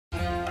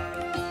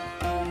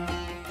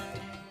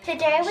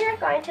Today we are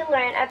going to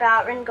learn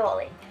about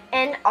Rangoli,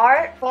 an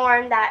art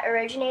form that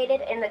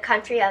originated in the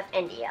country of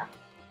India.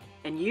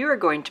 And you are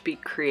going to be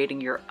creating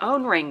your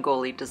own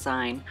Rangoli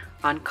design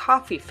on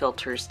coffee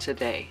filters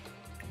today.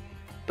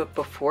 But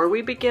before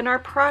we begin our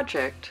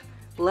project,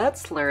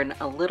 let's learn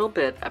a little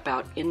bit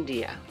about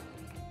India.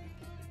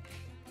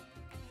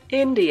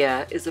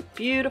 India is a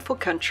beautiful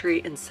country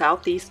in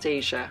Southeast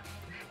Asia.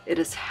 It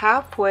is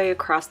halfway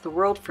across the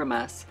world from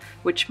us,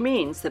 which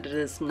means that it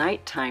is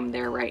nighttime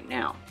there right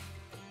now.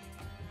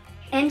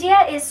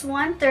 India is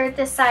 1/3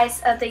 the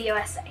size of the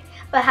USA,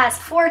 but has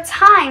 4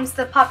 times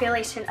the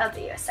population of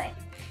the USA.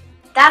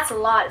 That's a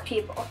lot of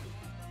people.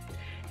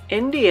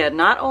 India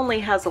not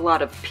only has a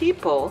lot of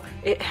people,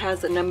 it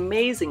has an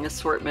amazing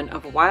assortment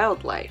of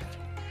wildlife.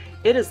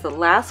 It is the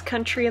last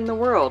country in the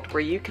world where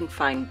you can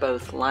find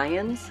both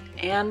lions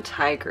and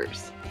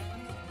tigers.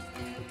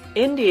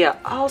 India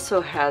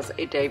also has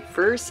a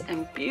diverse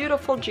and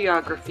beautiful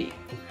geography.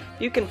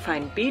 You can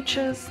find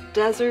beaches,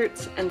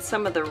 deserts, and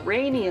some of the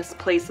rainiest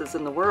places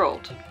in the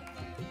world.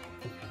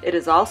 It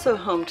is also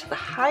home to the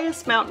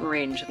highest mountain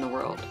range in the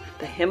world,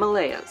 the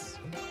Himalayas.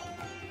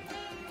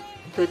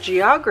 The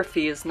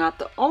geography is not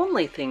the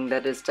only thing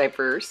that is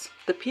diverse.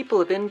 The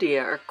people of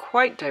India are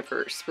quite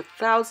diverse, with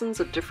thousands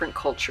of different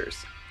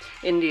cultures.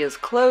 India's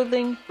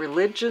clothing,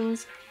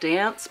 religions,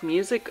 dance,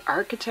 music,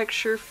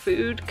 architecture,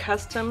 food,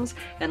 customs,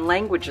 and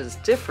languages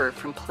differ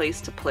from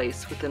place to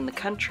place within the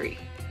country.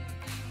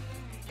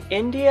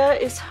 India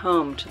is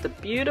home to the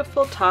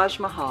beautiful Taj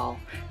Mahal,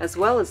 as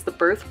well as the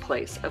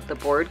birthplace of the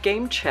board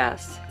game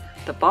chess,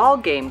 the ball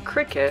game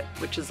cricket,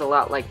 which is a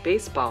lot like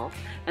baseball,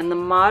 and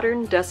the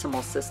modern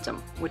decimal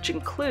system, which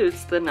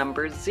includes the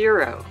number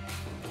 0.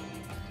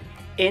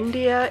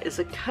 India is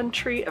a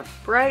country of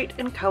bright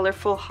and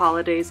colorful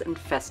holidays and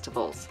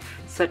festivals,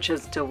 such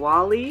as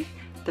Diwali,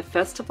 the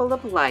Festival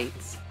of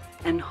Lights,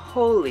 and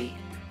Holi,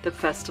 the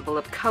Festival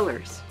of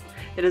Colors.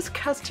 It is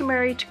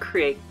customary to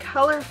create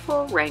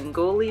colorful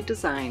Rangoli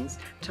designs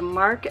to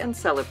mark and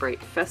celebrate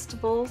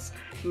festivals,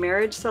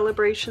 marriage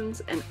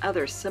celebrations, and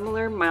other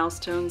similar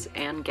milestones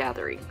and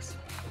gatherings.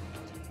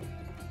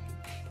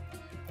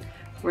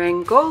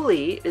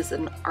 Rangoli is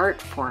an art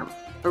form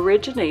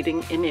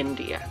originating in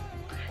India.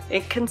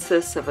 It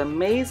consists of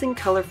amazing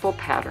colorful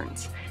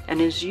patterns and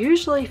is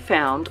usually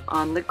found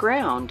on the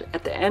ground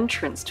at the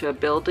entrance to a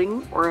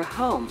building or a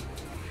home.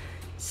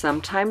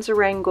 Sometimes a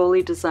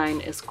Rangoli design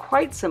is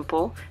quite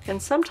simple,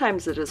 and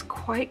sometimes it is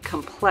quite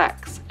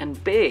complex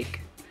and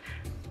big.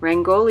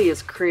 Rangoli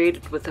is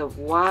created with a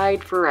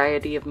wide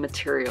variety of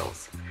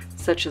materials,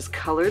 such as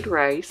colored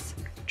rice,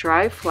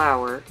 dry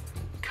flour,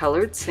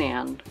 colored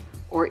sand,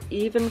 or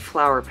even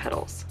flower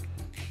petals.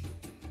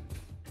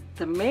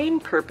 The main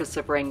purpose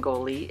of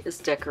Rangoli is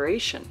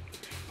decoration,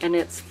 and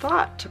it's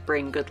thought to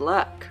bring good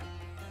luck.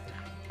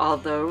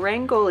 Although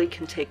Rangoli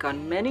can take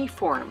on many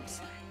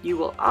forms, you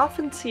will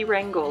often see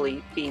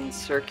Rangoli being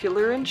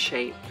circular in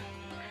shape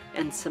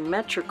and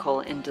symmetrical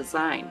in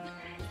design,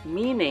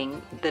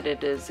 meaning that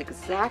it is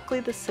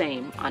exactly the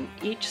same on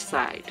each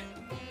side.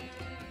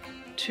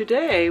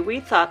 Today,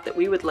 we thought that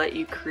we would let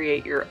you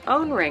create your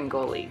own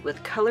Rangoli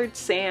with colored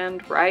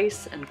sand,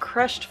 rice, and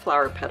crushed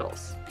flower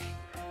petals.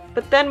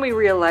 But then we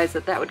realized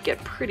that that would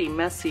get pretty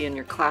messy in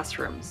your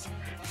classrooms.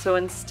 So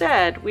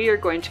instead, we are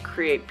going to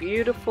create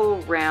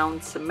beautiful,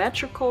 round,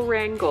 symmetrical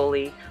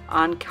Rangoli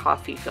on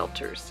coffee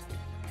filters.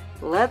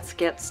 Let's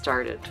get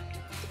started.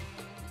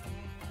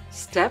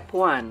 Step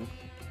 1.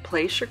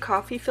 Place your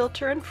coffee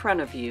filter in front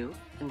of you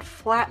and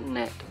flatten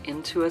it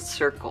into a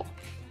circle.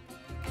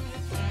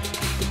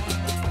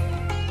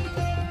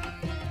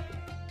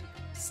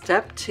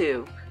 Step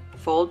 2.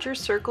 Fold your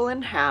circle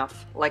in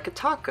half like a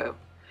taco.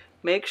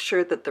 Make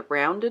sure that the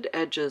rounded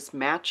edges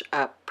match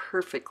up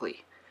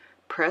perfectly.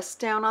 Press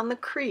down on the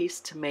crease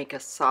to make a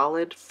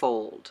solid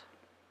fold.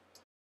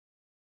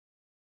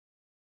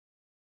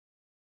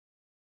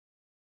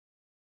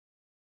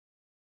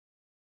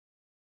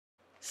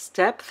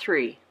 Step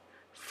 3.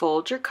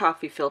 Fold your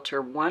coffee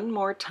filter one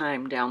more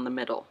time down the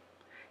middle.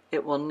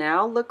 It will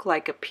now look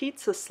like a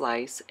pizza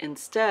slice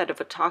instead of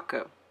a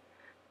taco.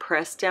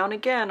 Press down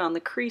again on the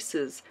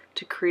creases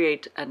to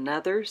create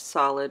another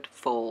solid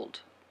fold.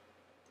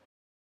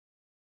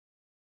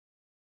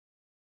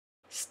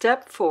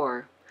 Step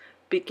 4.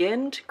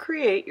 Begin to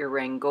create your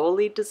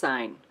Rangoli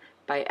design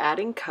by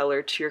adding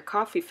color to your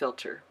coffee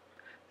filter.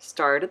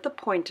 Start at the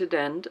pointed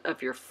end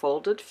of your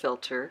folded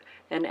filter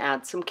and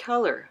add some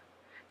color.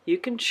 You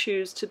can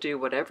choose to do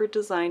whatever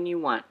design you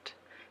want.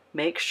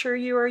 Make sure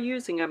you are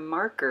using a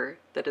marker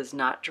that is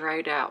not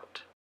dried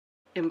out.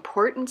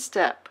 Important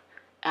step.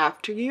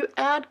 After you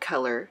add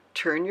color,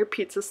 turn your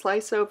pizza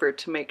slice over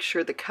to make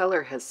sure the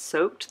color has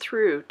soaked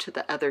through to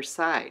the other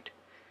side.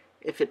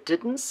 If it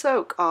didn't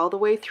soak all the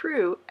way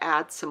through,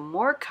 add some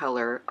more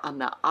color on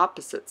the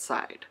opposite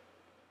side.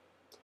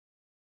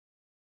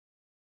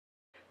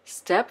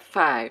 Step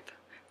 5.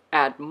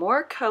 Add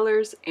more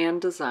colors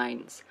and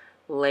designs,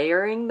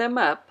 layering them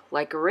up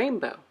like a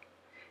rainbow.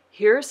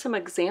 Here are some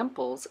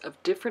examples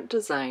of different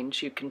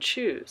designs you can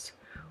choose.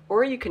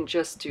 or you can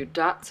just do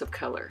dots of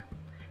color.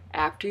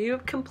 After you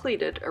have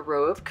completed a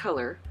row of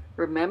color,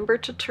 remember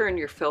to turn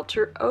your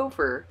filter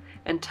over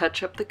and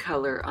touch up the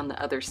color on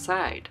the other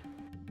side.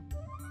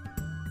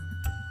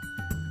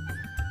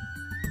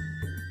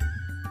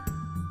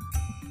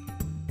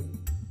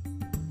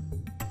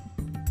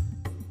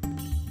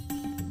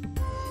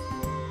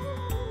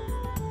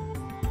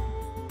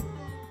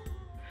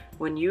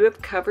 When you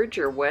have covered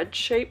your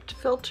wedge-shaped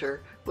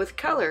filter with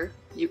color,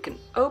 you can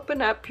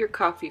open up your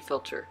coffee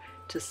filter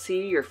to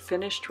see your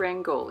finished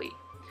Rangoli.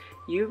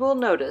 You will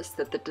notice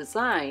that the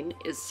design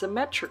is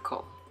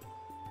symmetrical.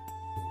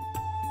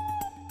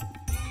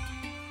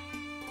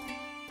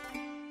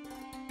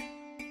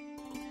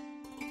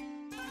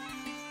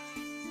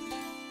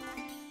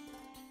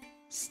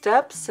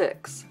 Step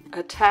 6.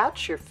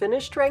 Attach your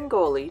finished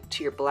Rangoli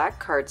to your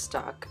black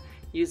cardstock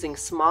using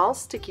small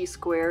sticky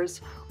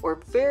squares or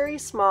very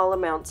small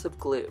amounts of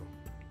glue.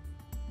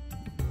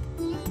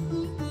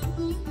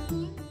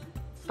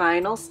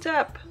 Final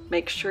step.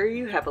 Make sure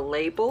you have a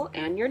label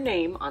and your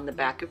name on the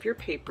back of your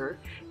paper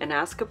and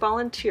ask a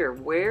volunteer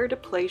where to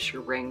place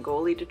your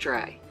Rangoli to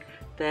dry.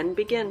 Then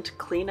begin to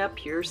clean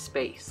up your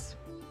space.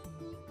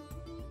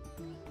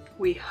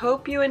 We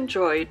hope you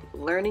enjoyed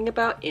learning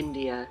about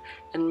India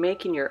and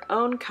making your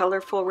own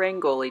colorful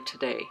Rangoli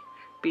today.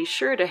 Be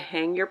sure to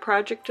hang your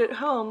project at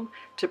home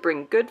to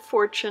bring good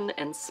fortune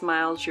and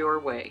smiles your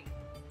way.